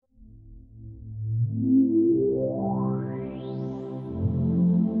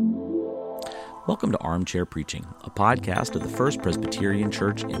Welcome to Armchair Preaching, a podcast of the First Presbyterian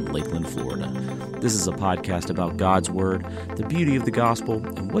Church in Lakeland, Florida. This is a podcast about God's Word, the beauty of the gospel,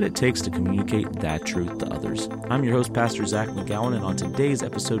 and what it takes to communicate that truth to others. I'm your host, Pastor Zach McGowan, and on today's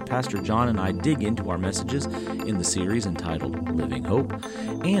episode, Pastor John and I dig into our messages in the series entitled Living Hope,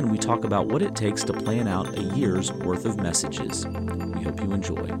 and we talk about what it takes to plan out a year's worth of messages. We hope you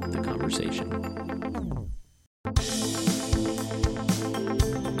enjoy the conversation.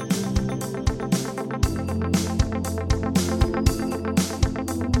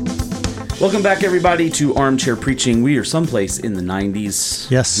 Welcome back, everybody, to Armchair Preaching. We are someplace in the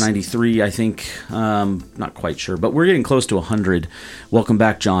 90s. Yes. 93, I think. Not quite sure, but we're getting close to 100. Welcome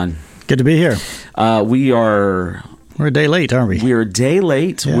back, John. Good to be here. We're a day late, aren't we? We're a day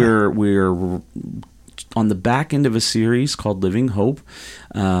late. Yeah. We're on the back end of a series called Living Hope.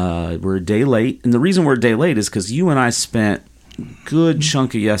 We're a day late. And the reason we're a day late is because you and I spent a good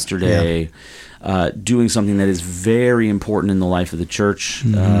chunk of yesterday doing something that is very important in the life of the church.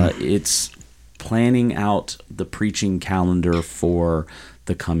 It's planning out the preaching calendar for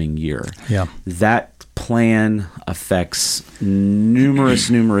the coming year. Yeah. That plan affects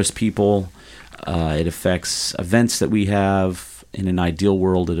numerous people. It affects events that we have. In an ideal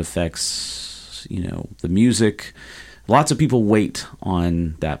world, it affects, the music. Lots of people wait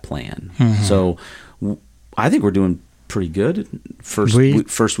on that plan. Mm-hmm. So I think we're doing pretty good.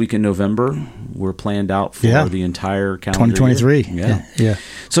 First week in November, we're planned out for the entire calendar 2023. Year. Yeah.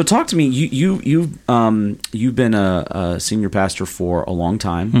 So talk to me. You've been a senior pastor for a long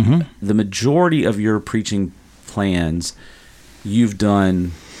time. Mm-hmm. The majority of your preaching plans you've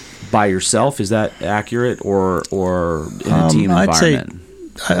done by yourself. Is that accurate, or in a team environment?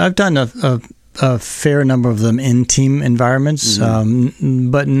 I'd say I've done a fair number of them in team environments,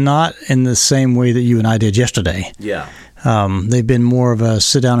 but not in the same way that you and I did yesterday. Yeah. They've been more of a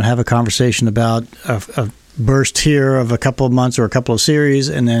sit down and have a conversation about a burst here of a couple of months or a couple of series,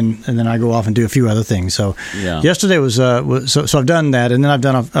 and then I go off and do a few other things. So yesterday was so I've done that, and then I've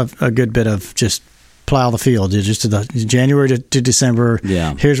done a good bit of just plow the field, just to the January to December.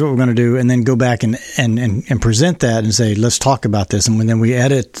 Yeah. Here's what we're going to do, and then go back and present that and say, let's talk about this, and then we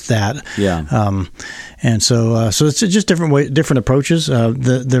edit that. Yeah. And so it's just different approaches.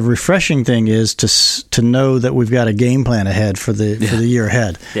 The refreshing thing is to know that we've got a game plan ahead for the year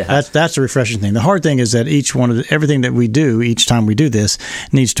ahead. Yeah. That's the refreshing thing. The hard thing is that everything that we do each time we do this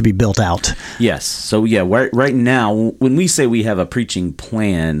needs to be built out. Yes. So right now, when we say we have a preaching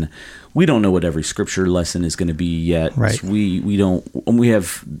plan, we don't know what every scripture lesson is going to be yet. Right. We don't. We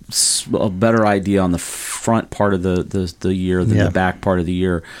have a better idea on the front part of the year than the back part of the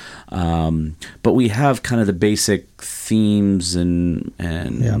year. But we have kind of the basic themes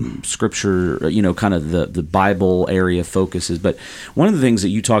and scripture, kind of the Bible area focuses. But one of the things that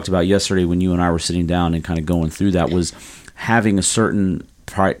you talked about yesterday when you and I were sitting down and kind of going through that was having a certain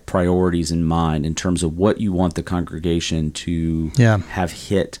priorities in mind in terms of what you want the congregation to have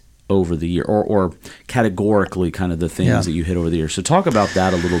hit over the year, or categorically kind of the things that you hit over the year. So talk about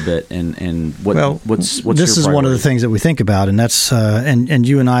that a little bit, and what's this is one of the things that we think about, and that's and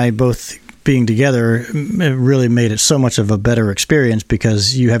you and I both being together really made it so much of a better experience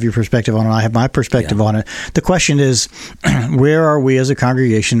because you have your perspective on it, I have my perspective on it. The question is, where are we as a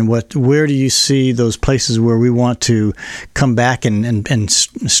congregation? Where do you see those places where we want to come back and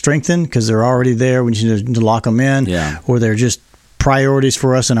strengthen because they're already there? We need to lock them in, or they're just priorities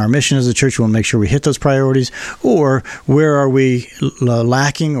for us in our mission as a church. We want to make sure we hit those priorities. Or where are we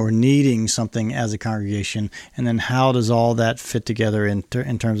lacking or needing something as a congregation? And then how does all that fit together in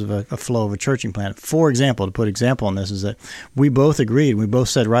terms of a flow of a churching plan? For example, to put example on this, is that we both agreed, we both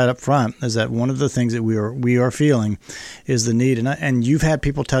said right up front, is that one of the things that we are feeling is the need. And you've had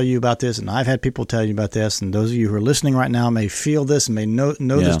people tell you about this, and I've had people tell you about this, and those of you who are listening right now may feel this and may know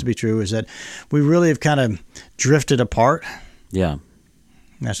this to be true, is that we really have kind of drifted apart. Yeah.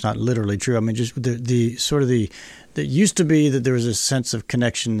 That's not literally true. I mean, just the sort of that used to be that there was a sense of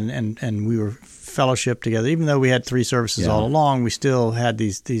connection and we were fellowship together. Even though we had 3 services all along, we still had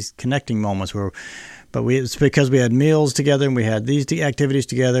these connecting moments it's because we had meals together and we had these have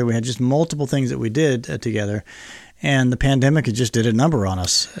together. We had just multiple things that we did together. And the pandemic just did a number on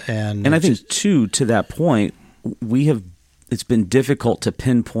us. And I think, too, to that point, it's been difficult to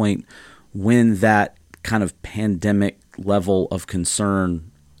pinpoint when that kind of pandemic level of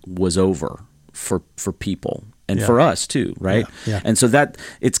concern was over for people and for us too, right? Yeah. And so that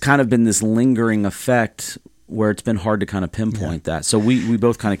it's kind of been this lingering effect where it's been hard to kind of pinpoint that. So we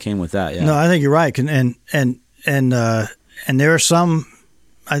both kind of came with that. Yeah. No, I think you're right. And there are some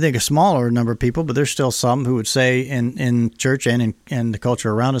I think, a smaller number of people, but there's still some who would say in church and in the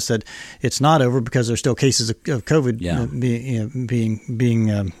culture around us that it's not over because there's still cases of COVID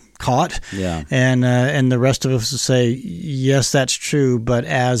being caught. Yeah. And the rest of us say, yes, that's true, but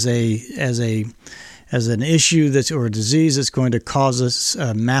as an issue or a disease that's going to cause us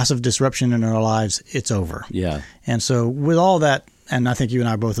a massive disruption in our lives, it's over. Yeah. And so with all that, and I think you and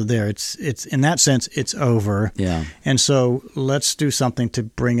I both are there, it's in that sense, it's over. Yeah. And so let's do something to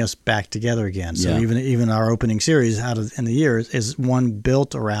bring us back together again. So even our opening series in the year is one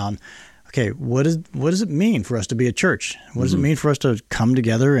built around, okay, what does it mean for us to be a church? What does it mean for us to come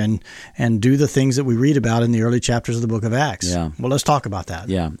together and do the things that we read about in the early chapters of the book of Acts? Yeah. Well, let's talk about that.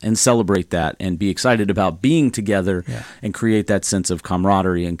 Yeah, and celebrate that and be excited about being together and create that sense of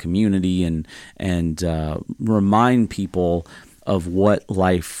camaraderie and community and remind people of what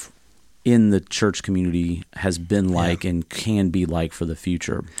life in the church community has been like and can be like for the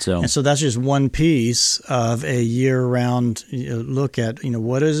future. So that's just one piece of a year-round look at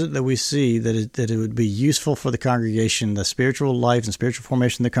what is it that we see that it would be useful for the congregation, the spiritual life and spiritual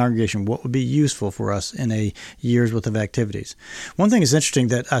formation of the congregation. What would be useful for us in a year's worth of activities? One thing that's interesting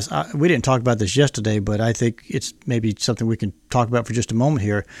that we didn't talk about this yesterday, but I think it's maybe something we can talk about for just a moment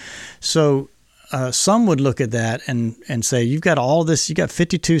here. So. Some would look at that and say, you've got all this, you got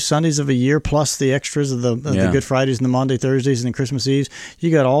 52 Sundays of a year plus the extras of the Good Fridays and the Monday, Thursdays, and the Christmas Eves.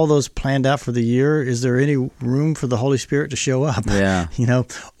 You got all those planned out for the year. Is there any room for the Holy Spirit to show up? Yeah.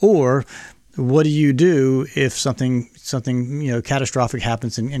 Or what do you do if something catastrophic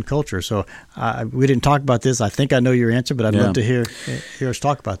happens in culture? So we didn't talk about this. I think I know your answer, but I'd love to hear us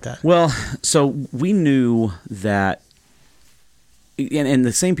talk about that. Well, so we knew that. And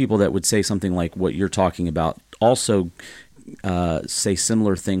the same people that would say something like what you're talking about also say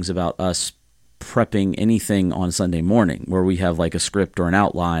similar things about us prepping anything on Sunday morning where we have like a script or an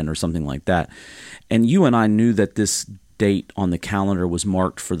outline or something like that. And you and I knew that this date on the calendar was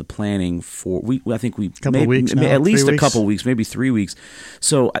marked for the planning for I think we couple of weeks now, at least a couple of weeks, maybe 3 weeks.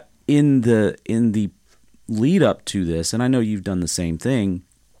 So in the lead up to this, and I know you've done the same thing,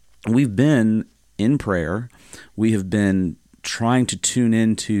 we've been in prayer. We have been trying to tune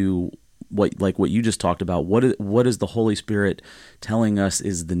into what you just talked about. What is the Holy Spirit telling us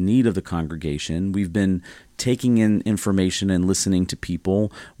is the need of the congregation? We've been taking in information and listening to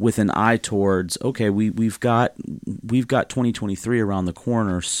people with an eye towards, okay, we've got 2023 around the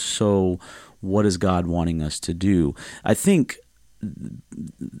corner, so what is God wanting us to do? I think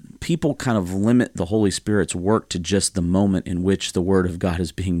people kind of limit the Holy Spirit's work to just the moment in which the Word of God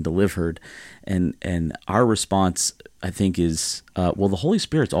is being delivered, and our response, I think, is, the Holy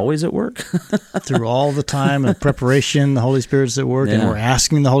Spirit's always at work. Through all the time of preparation, the Holy Spirit's at work, and we're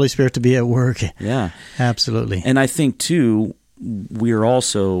asking the Holy Spirit to be at work. Yeah. Absolutely. And I think, too, we're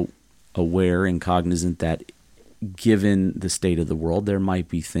also aware and cognizant that given the state of the world, there might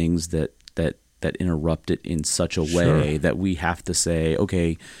be things that interrupt it in such a way that we have to say,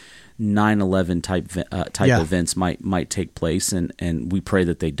 okay, 9/11 type events might take place, and we pray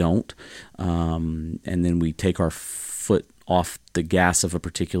that they don't, and then we take our foot off the gas of a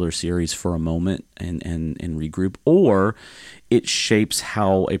particular series for a moment and regroup, or it shapes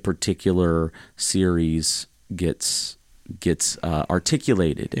how a particular series gets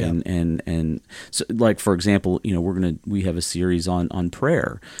articulated, and so, like, for example, we have a series on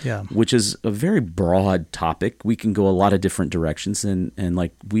prayer, which is a very broad topic. We can go a lot of different directions, and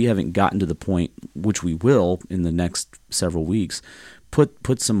like, we haven't gotten to the point, which we will in the next several weeks,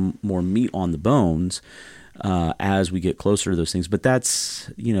 put some more meat on the bones as we get closer to those things. But that's,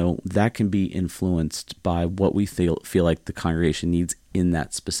 that can be influenced by what we feel like the congregation needs in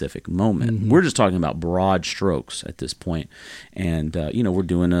that specific moment. Mm-hmm. We're just talking about broad strokes at this point. And, we're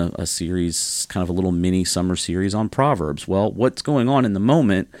doing a series, kind of a little mini summer series on Proverbs. Well, what's going on in the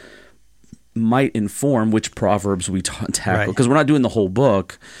moment might inform which Proverbs we tackle, because we're not doing the whole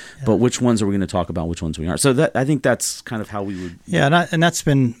book, but which ones are we going to talk about, which ones we aren't. So I think that's kind of how we would. Yeah, and that's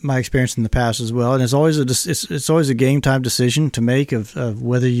been my experience in the past as well. And it's always a game time decision to make of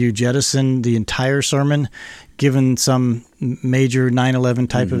whether you jettison the entire sermon, given some major 9/11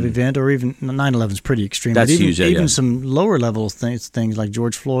 type of event, or even 9/11 is pretty extreme. That's even, huge. Even some lower level things like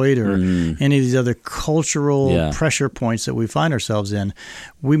George Floyd or any of these other cultural pressure points that we find ourselves in.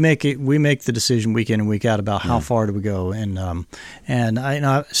 We make the decision week in and week out about how far do we go. And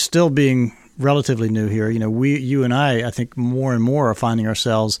I still being relatively new here, you and I think more and more are finding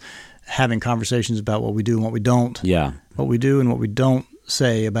ourselves having conversations about what we do and what we don't. Yeah. What we do and what we don't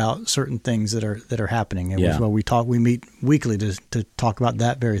say about certain things that are happening. Yeah. Well, we meet weekly to talk about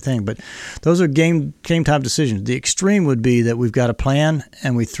that very thing. But those are game time decisions. The extreme would be that we've got a plan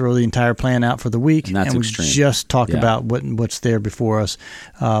and we throw the entire plan out for the week, and we extreme. just talk about what's there before us.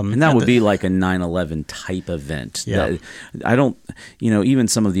 And that would be like a 9/11 type event. Yeah. I don't, even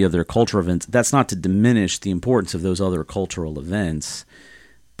some of the other cultural events, that's not to diminish the importance of those other cultural events,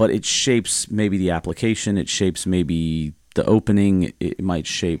 but it shapes maybe the application, it shapes maybe the opening, it might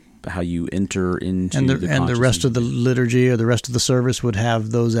shape how you enter into and the rest of the liturgy or the rest of the service would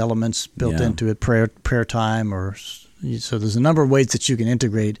have those elements built into it, prayer time, so there's a number of ways that you can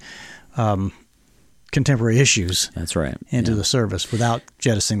integrate contemporary issues. That's right. Into the service without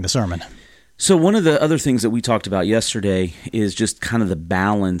jettisoning the sermon. So one of the other things that we talked about yesterday is just kind of the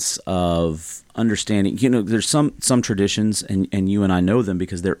balance of understanding. There's some traditions, and you and I know them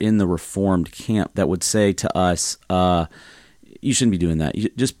because they're in the Reformed camp, that would say to us, you shouldn't be doing that. You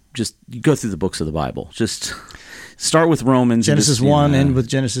just you go through the books of the Bible. Just start with Romans. Genesis 1, end with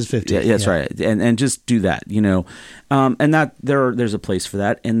Genesis 50. Yeah, that's right. And just do that, and that there's a place for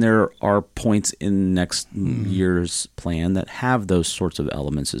that. And there are points in next year's plan that have those sorts of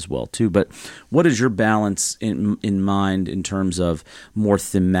elements as well, too. But what is your balance in mind in terms of more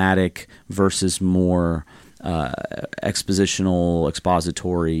thematic versus more expositional,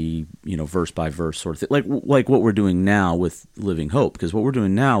 expository, verse by verse sort of thing, like what we're doing now with Living Hope? Because what we're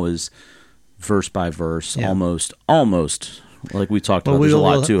doing now is verse by verse, almost like we talked about. There's a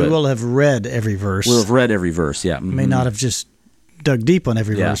lot to it. We will have read every verse. We'll have read every verse. Yeah, may not have just dug deep on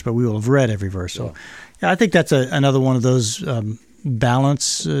every verse, but we will have read every verse. So, I think that's another one of those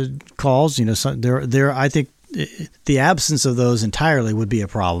balance calls. There. I think the absence of those entirely would be a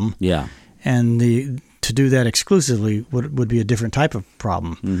problem. Yeah, and to do that exclusively would be a different type of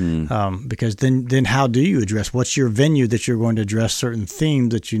problem, because then how do you address? What's your venue that you're going to address certain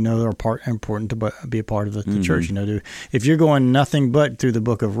themes that are important to be a part of the church? If you're going nothing but through the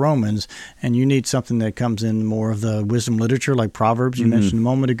book of Romans, and you need something that comes in more of the wisdom literature, like Proverbs you mentioned a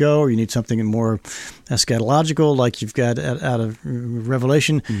moment ago, or you need something more eschatological, like you've got out of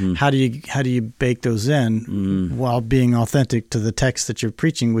Revelation, how do you bake those in while being authentic to the text that you're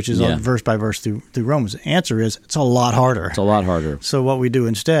preaching, which is verse by verse through Romans? The answer is it's a lot harder. It's a lot harder. So what we do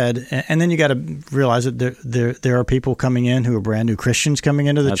instead, and then you got to realize that there are people coming in who are brand new Christians coming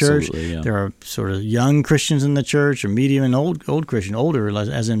into the church. Yeah. There are sort of young Christians in the church, or medium and old Christian, older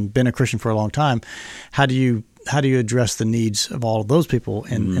as in been a Christian for a long time. How do you address the needs of all of those people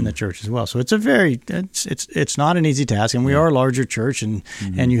in the church as well? So it's not an easy task, and we are a larger church, and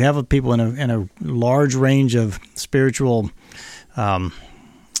you have people in a large range of spiritual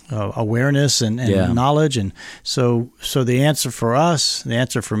awareness and knowledge, and so the answer for us, the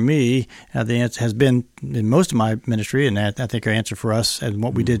answer for me, the answer has been in most of my ministry, and I think our answer for us, and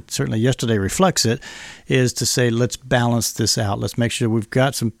what we did certainly yesterday reflects it, is to say, let's balance this out. Let's make sure we've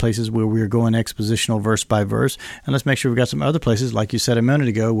got some places where we're going expositional verse by verse, and let's make sure we've got some other places, like you said a minute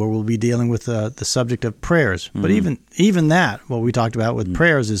ago, where we'll be dealing with the subject of prayers. But even that, what we talked about with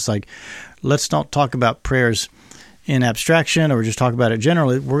prayers, is like, let's not talk about prayers in abstraction or just talk about it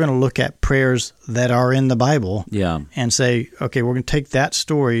generally. We're going to look at prayers that are in the Bible and say, okay, we're going to take that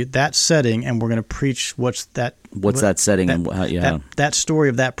story, that setting, and we're going to preach what's that setting, that story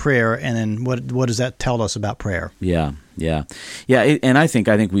of that prayer, and then what does that tell us about prayer? And I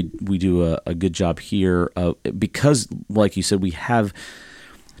think we do a good job here, because, like you said, we have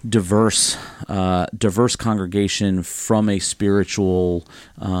diverse congregation from a spiritual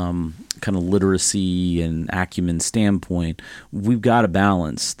kind of literacy and acumen standpoint. We've got to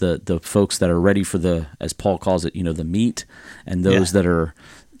balance the folks that are ready for the, as Paul calls it, the meat, and those that are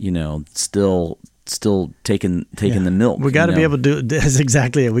still taking the milk. We got to be able to do. That's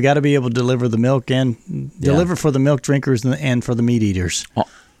exactly it. We got to be able to deliver the milk and deliver for the milk drinkers and for the meat eaters.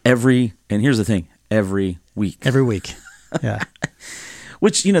 And here's the thing: every week. Yeah.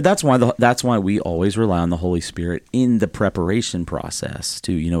 Which, that's why we always rely on the Holy Spirit in the preparation process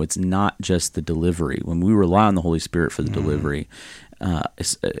too. It's not just the delivery. When we rely on the Holy Spirit for the delivery,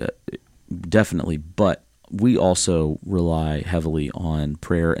 definitely, but we also rely heavily on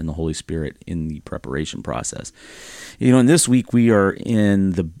prayer and the Holy Spirit in the preparation process. And this week we are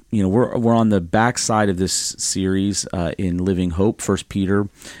in the, we're on the backside of this series in Living Hope, 1 Peter,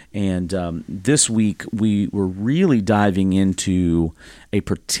 and this week we were really diving into a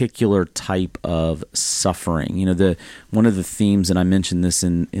particular type of suffering. One of the themes, and I mentioned this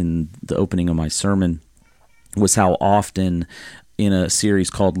in the opening of my sermon, was how often in a series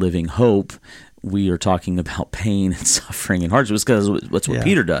called Living Hope, we are talking about pain and suffering and hardship. It's because that's what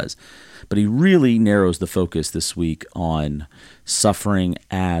Peter does. But he really narrows the focus this week on suffering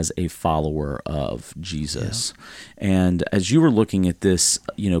as a follower of Jesus. Yeah. And as you were looking at this,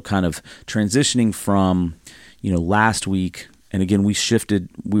 kind of transitioning from, last week, and again,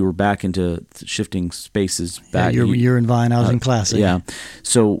 we were back into shifting spaces back. Yeah, you're in Vine, I was in Classic. Yeah.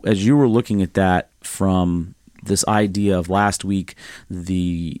 So as you were looking at that from this idea of last week,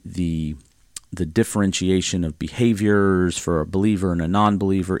 the differentiation of behaviors for a believer and a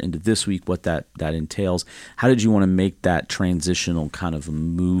non-believer into this week, what that entails. How did you want to make that transitional kind of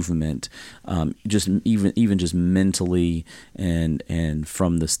movement, just even just mentally and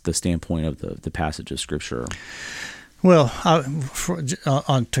from the standpoint of the passage of Scripture? Well,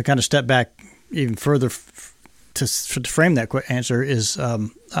 to kind of step back even further to frame that answer is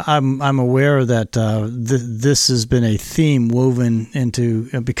I'm aware that this has been a theme woven into,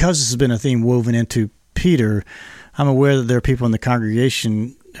 because this has been a theme woven into Peter, I'm aware that there are people in the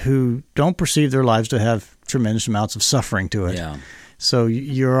congregation who don't perceive their lives to have tremendous amounts of suffering to it. Yeah. So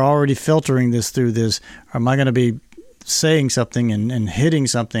you're already filtering this through this. Am I going to be saying something and hitting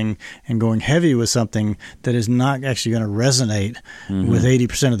something and going heavy with something that is not actually going to resonate with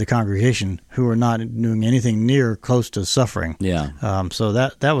 80% of the congregation who are not doing anything near close to suffering? Yeah. So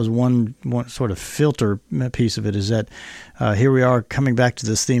that was one sort of filter piece of it, is that here we are coming back to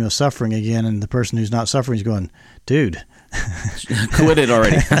this theme of suffering again, and the person who's not suffering is going, dude, quit it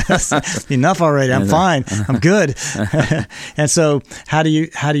already. Enough already. I'm fine. I'm good. And so how do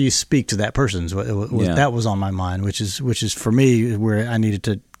you speak to that person? That was on my mind, which is for me where I needed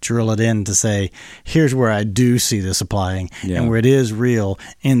to drill it in to say, here's where I do see this applying and where it is real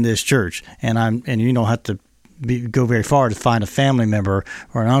in this church. And you don't have to go very far to find a family member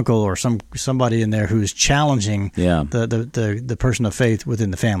or an uncle or somebody in there who's challenging the person of faith within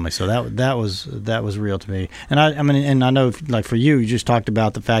the family. So that was real to me. And I know, like for you just talked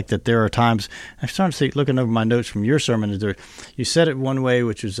about the fact that there are times, I'm starting to see, looking over my notes from your sermon, you said it one way,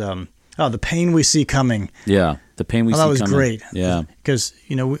 which was the pain we see coming. Yeah, the pain we see coming. That was great. Yeah, because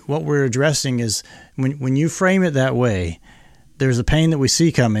what we're addressing is when you frame it that way, there's a pain that we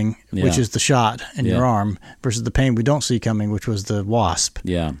see coming, which is the shot in your arm, versus the pain we don't see coming, which was the wasp.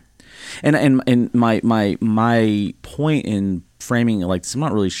 Yeah, and my point in framing it like this, I'm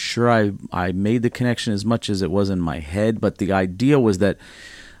not really sure I made the connection as much as it was in my head, but the idea was that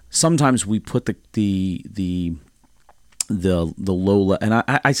sometimes we put the low and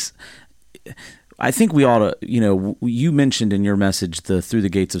I think we ought to, you mentioned in your message the Through the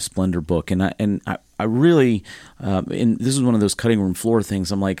Gates of Splendor book, and I really, and this is one of those cutting room floor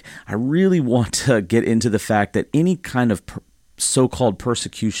things, I'm like, I really want to get into the fact that any kind of so-called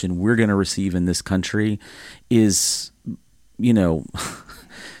persecution we're going to receive in this country is,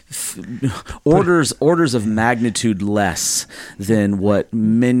 orders of magnitude less than what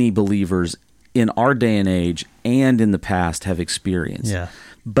many believers in our day and age and in the past have experienced. Yeah.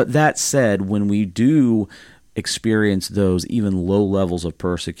 But that said, when we do experience those even low levels of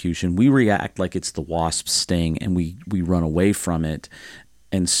persecution, we react like it's the wasp's sting, and we run away from it.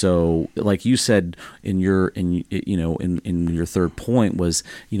 And so, like you said in your third point was,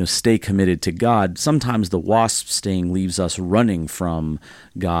 stay committed to God. Sometimes the wasp sting leaves us running from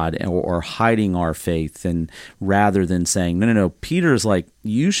God or hiding our faith, and rather than saying, no, Peter's like,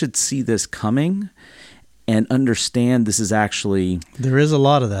 you should see this coming and understand this is actually... There is a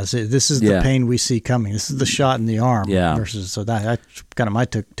lot of that. This is the pain we see coming. This is the shot in the arm. Yeah. Versus, so that's kind of my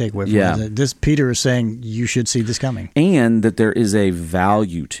takeaway from it. This Peter is saying you should see this coming. And that there is a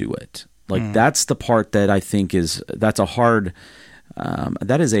value to it. Like that's the part that I think that's a hard...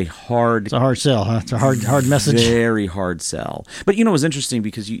 It's a hard sell, huh? It's a hard message. Very hard sell. But it was interesting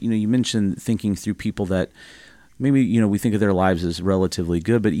because you mentioned thinking through people that maybe we think of their lives as relatively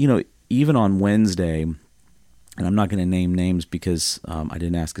good, but even on Wednesday, and I'm not going to name names because I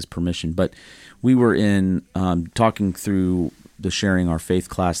didn't ask his permission, but we were in talking through the Sharing Our Faith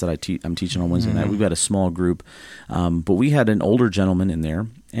class that I'm teaching on Wednesday night. We've got a small group, but we had an older gentleman in there,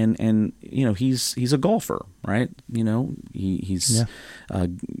 and he's a golfer, right? He's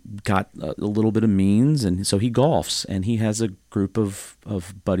got a little bit of means, and so he golfs, and he has a group of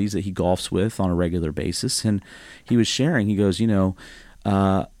buddies that he golfs with on a regular basis. And he was sharing. He goes,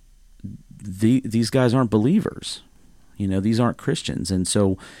 these guys aren't believers. These aren't Christians. And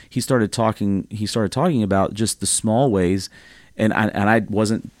so he started talking about just the small ways and I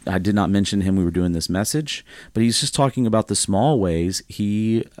did not mention him. We were doing this message, but he's just talking about the small ways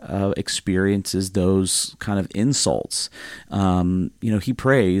he experiences those kind of insults. He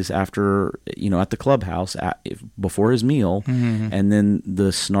prays after, at the clubhouse before his meal, and then the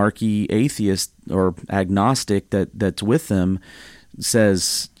snarky atheist or agnostic that's with them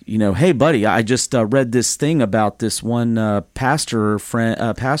says, hey buddy, I just read this thing about this one pastor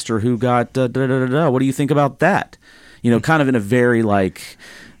who got What do you think about that? Kind of in a very way.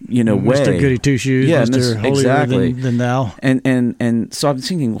 Mr. Goody Two Shoes, yeah, Mr. Holier exactly. than thou. And so I'm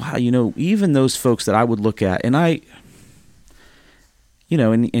thinking, wow, even those folks that I would look at, and I,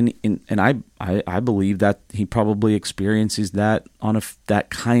 I believe that he probably experiences that on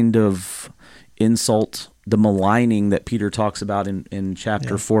that kind of insult, the maligning that Peter talks about in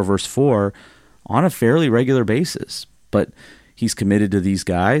chapter 4, verse 4, on a fairly regular basis. But he's committed to these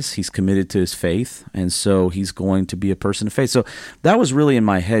guys. He's committed to his faith, and so he's going to be a person of faith. So that was really in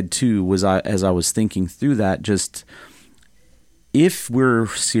my head too. As I was thinking through that, just if we're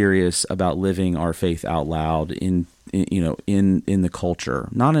serious about living our faith out loud in the culture,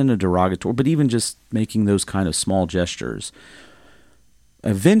 not in a derogatory, but even just making those kind of small gestures,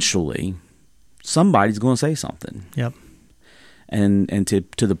 eventually somebody's going to say something. Yep. And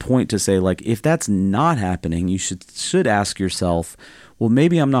to the point to say, if that's not happening, you should ask yourself, well,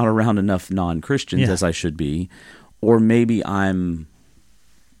 maybe I'm not around enough non-Christians as I should be, or maybe I'm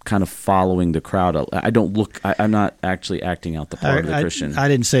kind of following the crowd. I'm not actually acting out the part of the Christian. I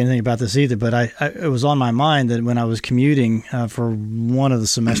didn't say anything about this either, but it was on my mind that when I was commuting for one of the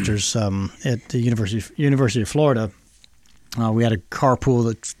semesters at the University of Florida, we had a carpool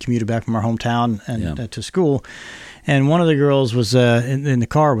that commuted back from our hometown and to school. And one of the girls was in the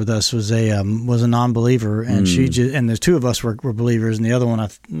car with us was a non-believer, and and the two of us were believers, and the other one, I'm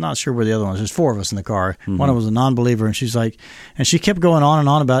not sure where the other one was. There's four of us in the car. Mm-hmm. One of them was a non-believer, and she's like, and she kept going on and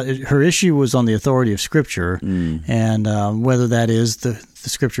on about it. Her issue was on the authority of Scripture, and whether that is the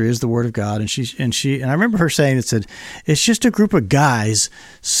Scripture is the Word of God. And I remember her saying it said, it's just a group of guys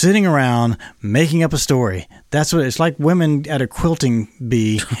sitting around making up a story. That's what it's like. Women at a quilting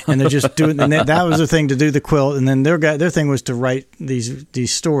bee, and they're just doing. And that was the thing, to do the quilt, and then their thing was to write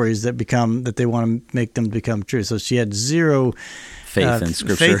these stories that they want to make them become true. So she had zero faith in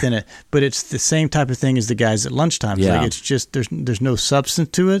Scripture, faith in it, but it's the same type of thing as the guys at lunchtime. It's like, it's just there's no substance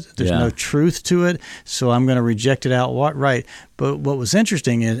to it, there's no truth to it, so I'm going to reject it outright. But what was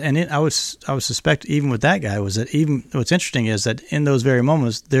interesting is, and I would suspect even with that guy, was that even what's interesting is that in those very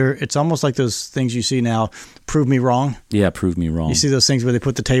moments, it's almost like those things you see now. Prove me wrong. Yeah, prove me wrong. You see those things where they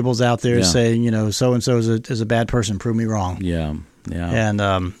put the tables out there saying, so and so is a bad person. Prove me wrong. Yeah. Yeah,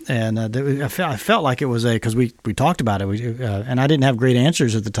 I felt like it was because we talked about it, and I didn't have great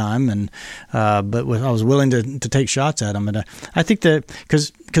answers at the time, but I was willing to take shots at him, and I think that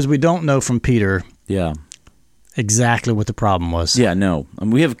because we don't know from Peter, exactly what the problem was. Yeah, no,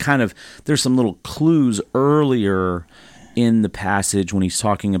 we have there's some little clues earlier in the passage when he's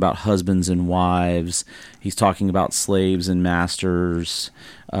talking about husbands and wives. He's talking about slaves and masters,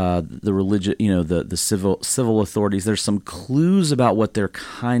 the religious, the civil authorities. There's some clues about what they're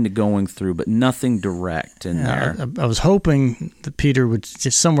kind of going through, but nothing direct in there. I was hoping that Peter would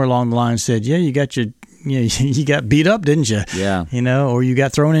just somewhere along the line said, you got beat up, didn't you? Yeah. Or you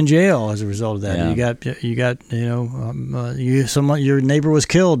got thrown in jail as a result of that. Yeah. Your neighbor was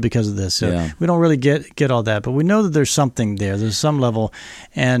killed because of this. So we don't really get all that, but we know that there's something there. There's some level,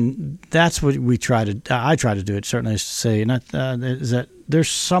 and that's what I try to do it, certainly, is to say, is that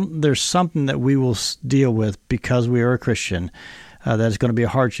there's something that we will deal with because we are a Christian that is going to be a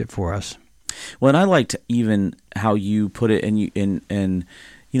hardship for us. Well, and I liked even how you put it, and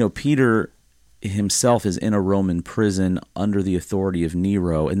Peter himself is in a Roman prison under the authority of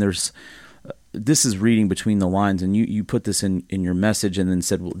Nero, and this is reading between the lines, and you put this in your message and then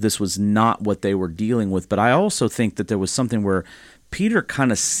said, well, this was not what they were dealing with. But I also think that there was something where Peter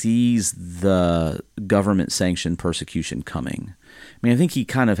kind of sees the government-sanctioned persecution coming. I mean, I think he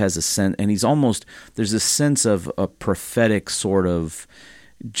kind of has a sense, and there's a sense of a prophetic sort of,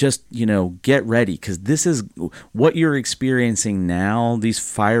 just, get ready, because this is what you're experiencing now. These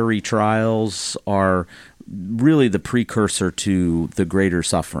fiery trials are really the precursor to the greater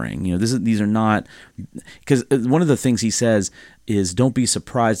suffering. These are not, because one of the things he says is, don't be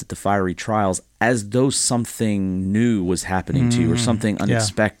surprised at the fiery trials, as though something new was happening to you or something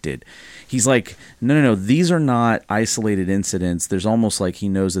unexpected. He's like, no, these are not isolated incidents. There's almost like he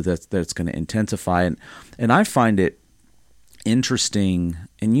knows that it's going to intensify. And I find it interesting,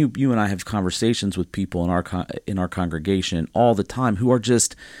 and you and I have conversations with people in our congregation all the time who are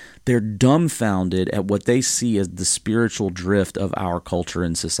just, they're dumbfounded at what they see as the spiritual drift of our culture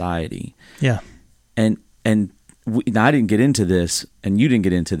and society. Yeah. And now I didn't get into this, and you didn't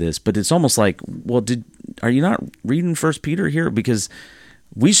get into this, but it's almost like, well, are you not reading 1 Peter here? Because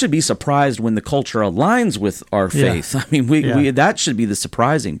we should be surprised when the culture aligns with our faith. I mean, we that should be the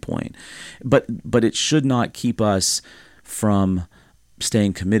surprising point. But it should not keep us from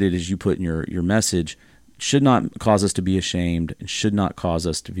staying committed, as you put in your message. Should not cause us to be ashamed, and should not cause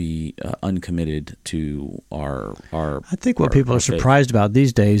us to be uncommitted to our. I think what people are surprised about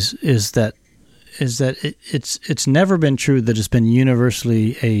these days is that it's never been true that it's been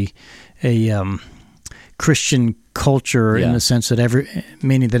universally a Christian culture in the sense that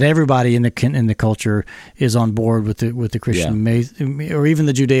meaning that everybody in the culture is on board with the Christian or even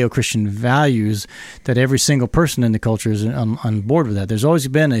the Judeo-Christian values, that every single person in the culture is on board with that. There's always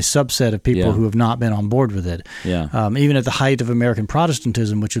been a subset of people who have not been on board with it. Even at the height of American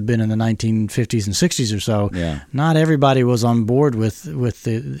Protestantism, which had been in the 1950s and 60s or so, not everybody was on board with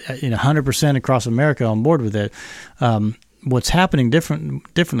the 100% across America on board with it. What's happening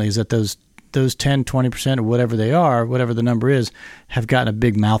differently is that those 10, 20% or whatever they are, whatever the number is, have gotten a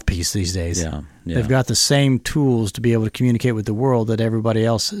big mouthpiece these days. They've got the same tools to be able to communicate with the world that everybody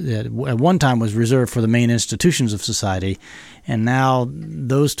else at one time was reserved for the main institutions of society, and now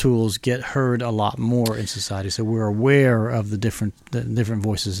those tools get heard a lot more in society. So we're aware of the different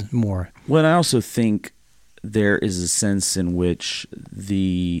voices more. Well, I also think there is a sense in which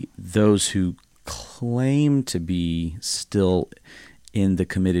those who claim to be still in the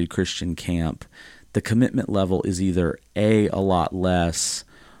committed Christian camp, the commitment level is either a lot less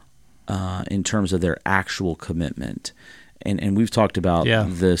in terms of their actual commitment, and we've talked about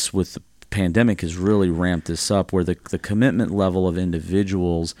this with the pandemic has really ramped this up, where the commitment level of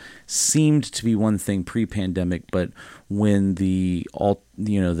individuals seemed to be one thing pre-pandemic, but when the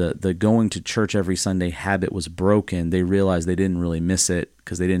going to church every Sunday habit was broken, they realized they didn't really miss it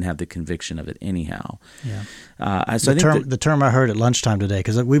because they didn't have the conviction of it anyhow. The term I heard at lunchtime today,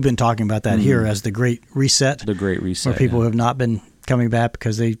 because we've been talking about that here as the Great Reset. The Great Reset, where people have not been coming back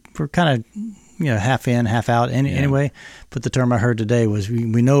because they were kind of half in, half out anyway. But the term I heard today was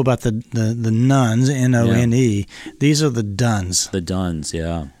we know about the nones, None. These are the dones. The dones,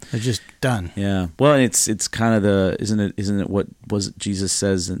 yeah. They're just done. Yeah. Well, it's kind of isn't it what Jesus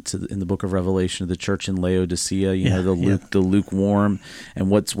says in the book of Revelation of the church in Laodicea, the lukewarm, and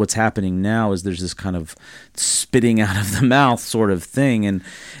what's happening now is there's this kind of spitting out of the mouth sort of thing,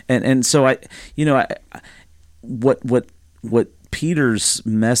 and so what Peter's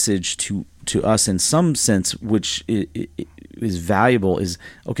message to us in some sense, which is valuable, is,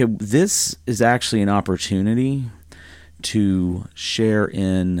 okay, this is actually an opportunity to share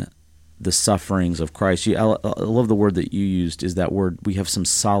in the sufferings of Christ. I love the word that you used, is that word, we have some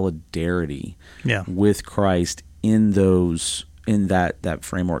solidarity with Christ in that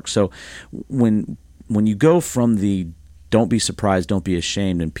framework. So when you go from the don't be surprised, don't be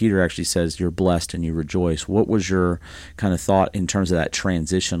ashamed, and Peter actually says you're blessed and you rejoice, what was your kind of thought in terms of that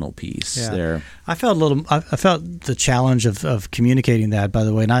transitional piece there? I felt the challenge of communicating that, by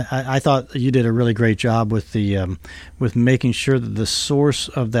the way, and I thought you did a really great job with with making sure that the source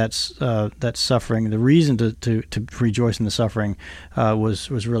of that suffering, the reason to rejoice in the suffering, was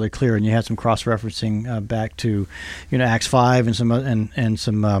really clear, and you had some cross-referencing back to Acts 5 and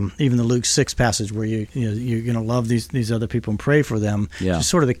some even the Luke 6 passage where you're going to love these other people and pray for them. Just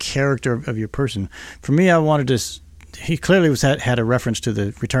sort of the character of your person. For me, I wanted to. He clearly had a reference to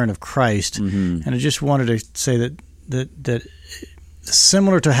the return of Christ, and I just wanted to say that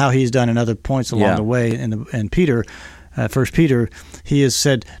similar to how he's done in other points along the way in Peter, 1 Peter, he has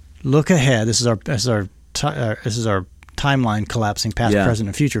said, "Look ahead. This is our timeline collapsing, past, present,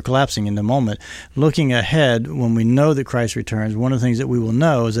 and future collapsing in the moment. Looking ahead, when we know that Christ returns, one of the things that we will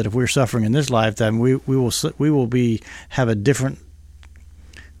know is that if we're suffering in this lifetime, we will have a different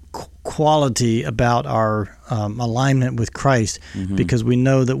quality about our alignment with Christ, because we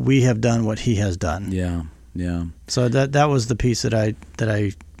know that we have done what He has done." Yeah. So that was the piece that I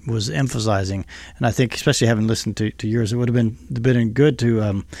was emphasizing, and I think, especially having listened to yours, it would have been good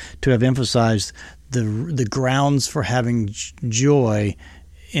to have emphasized the grounds for having joy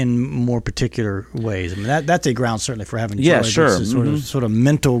in more particular ways. I mean, that's a ground certainly for having joy. Yeah, sure. It's a sort of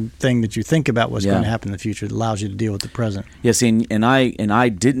mental thing that you think about what's going to happen in the future that allows you to deal with the present. Yes, and I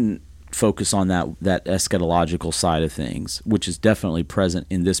didn't focus on that eschatological side of things, which is definitely present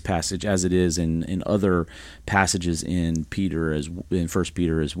in this passage, as it is in other passages in 1 Peter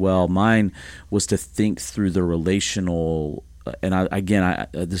as well. Mine was to think through the relational and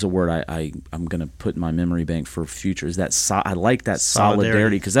this is a word I'm going to put in my memory bank for future, is that I like that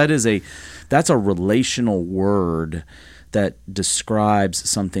solidarity, because that's a relational word that describes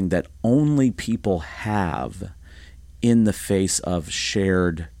something that only people have in the face of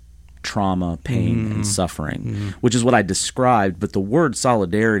shared trauma, pain, and suffering, which is what I described. But the word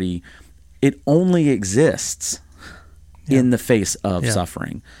solidarity, it only exists in the face of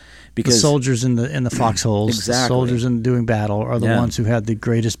suffering. Because the soldiers in the foxholes, exactly. The soldiers in doing battle are the ones who had the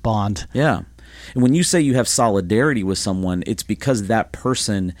greatest bond. Yeah. And when you say you have solidarity with someone, it's because that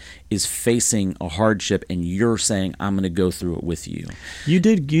person is facing a hardship and you're saying, I'm going to go through it with you. You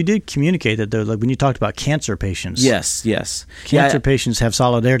did communicate that, though, like when you talked about cancer patients. Yes. Cancer patients have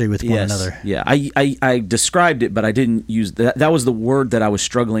solidarity with one another. Yeah, I described it, but I didn't use that. That was the word that I was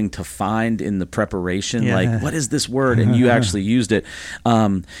struggling to find in the preparation. Yeah. Like, what is this word? And you actually used it.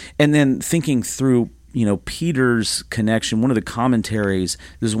 And then thinking through, Peter's connection, one of the commentaries,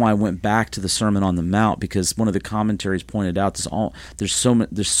 this is why I went back to the Sermon on the Mount, because one of the commentaries pointed out there's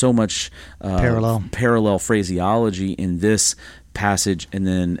so much parallel phraseology in this passage, and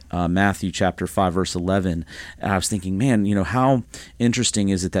then Matthew chapter 5 verse 11. I was thinking, man, how interesting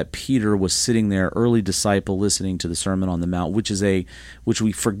is it that Peter was sitting there, early disciple, listening to the Sermon on the Mount, which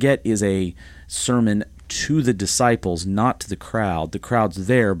we forget is a sermon to the disciples, not to the crowd. The crowd's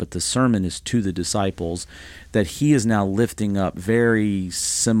there, but the sermon is to the disciples, that he is now lifting up very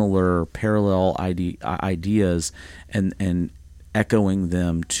similar, parallel ideas and echoing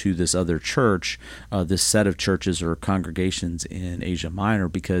them to this other church, this set of churches or congregations in Asia Minor,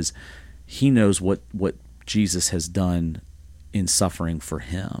 because he knows what Jesus has done in suffering for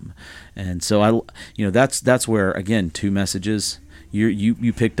him. And so that's where, again, two messages.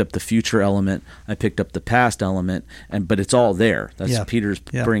 You picked up the future element, I picked up the past element, but it's all there. Peter's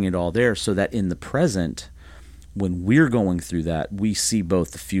bringing it all there, so that in the present, when we're going through that, we see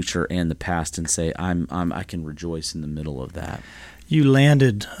both the future and the past and say, I can rejoice in the middle of that. You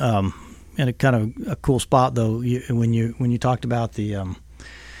landed in a kind of a cool spot, though, when you talked about the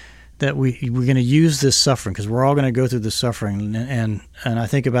that we're going to use this suffering, because we're all going to go through this suffering, and I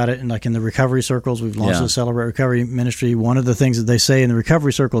think about it in the recovery circles. We've launched the Celebrate Recovery Ministry. One of the things that they say in the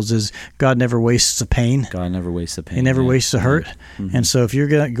recovery circles is God never wastes a pain. God never wastes a pain. He never wastes a hurt. Mm-hmm. And so if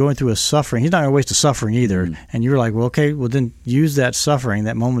you're going through a suffering, He's not going to waste a suffering either. Mm-hmm. And you're like, well, okay, well then use that suffering,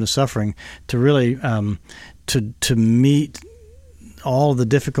 that moment of suffering, to really to meet all the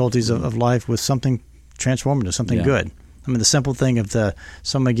difficulties of life with something transformative, something good. I mean, the simple thing of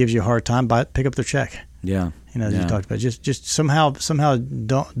somebody gives you a hard time, pick up their check. Yeah. As you talked about, just somehow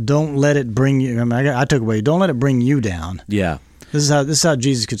don't let it bring you. I mean, I took away. Don't let it bring you down. Yeah. This is how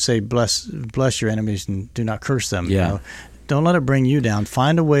Jesus could say, bless your enemies and do not curse them. Yeah. Don't let it bring you down.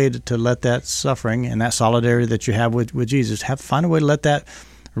 Find a way to let that suffering and that solidarity that you have with Jesus, find a way to let that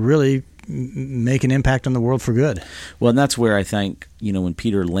really make an impact on the world for good. Well, and that's where I think, when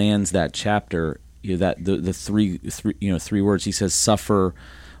Peter lands that chapter, that the three words, he says suffer,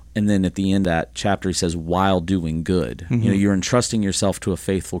 and then at the end of that chapter he says while doing good. Mm-hmm. You're entrusting yourself to a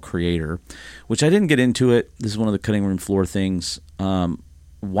faithful Creator, which I didn't get into it. This is one of the cutting room floor things.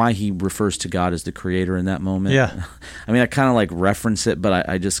 Why he refers to God as the Creator in that moment. Yeah, I mean, I kind of reference it, but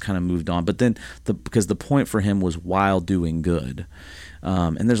I just kind of moved on. But then because the point for him was while doing good.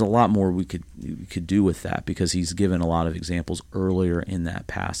 And there's a lot more we could do with that, because he's given a lot of examples earlier in that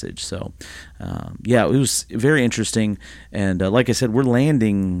passage. So, it was very interesting. And like I said, we're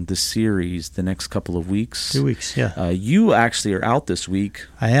landing the series the next couple of weeks. 2 weeks, yeah. You actually are out this week.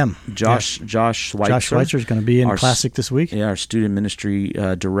 I am. Josh Schweitzer. Josh Schweitzer is going to be in Classic this week. Yeah, our student ministry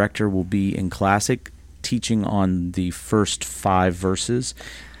director will be in Classic, teaching on the first 5 verses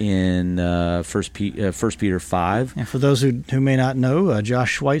in 1 Peter 5. And for those who may not know,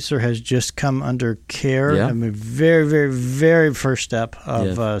 Josh Schweitzer has just come under care. Yeah. I mean, very, very, very first step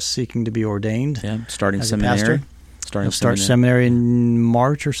of seeking to be ordained. Yeah, starting seminary. He'll start seminary in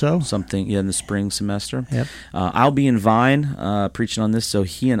March or so. Something, in the spring semester. Yep. I'll be in Vine preaching on this, so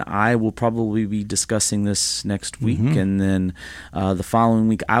he and I will probably be discussing this next week. Mm-hmm. And then the following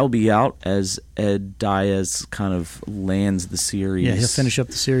week, I'll be out as Ed Diaz kind of lands the series. Yeah, he'll finish up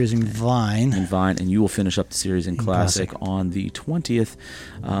the series in Vine. And you will finish up the series in Classic on the 20th.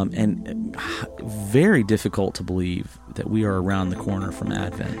 And very difficult to believe that we are around the corner from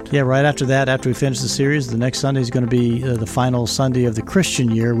Advent. Yeah, right after that, after we finish the series, the next Sunday is going to be be the final Sunday of the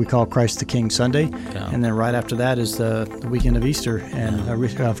Christian year. We call Christ the King Sunday. Yeah. And then right after that is the weekend of Easter and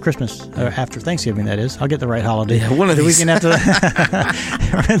of Christmas, after Thanksgiving, that is. I'll get the right holiday. Yeah, one of the these. weekend after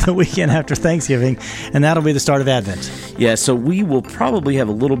the weekend after Thanksgiving, and that'll be the start of Advent. Yeah, so we will probably have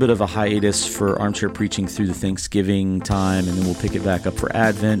a little bit of a hiatus for Armchair Preaching through the Thanksgiving time, and then we'll pick it back up for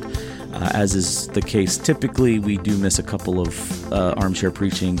Advent. As is the case typically, we do miss a couple of armchair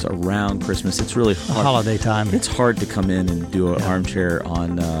preachings around Christmas. It's really hard. Holiday time. It's hard to come in and do an armchair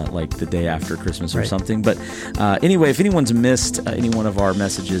on like the day after Christmas or something. But anyway, if anyone's missed any one of our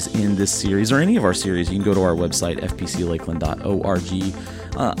messages in this series or any of our series, you can go to our website, fpclakeland.org.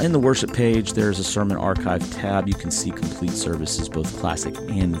 In the worship page, there's a sermon archive tab. You can see complete services, both classic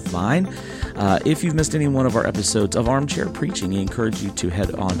and Vine. If you've missed any one of our episodes of Armchair Preaching, I encourage you to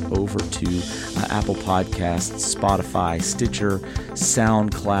head on over to Apple Podcasts, Spotify, Stitcher,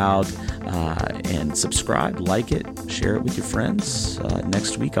 SoundCloud, and subscribe, like it, share it with your friends.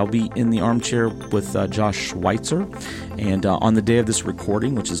 Next week, I'll be in the armchair with Josh Schweitzer. And on the day of this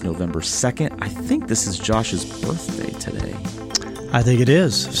recording, which is November 2nd, I think this is Josh's birthday today. I think it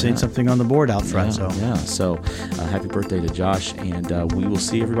is. I've seen something on the board out front. So happy birthday to Josh, and we will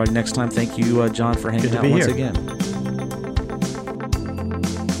see everybody next time. Thank you, John, for hanging out once again.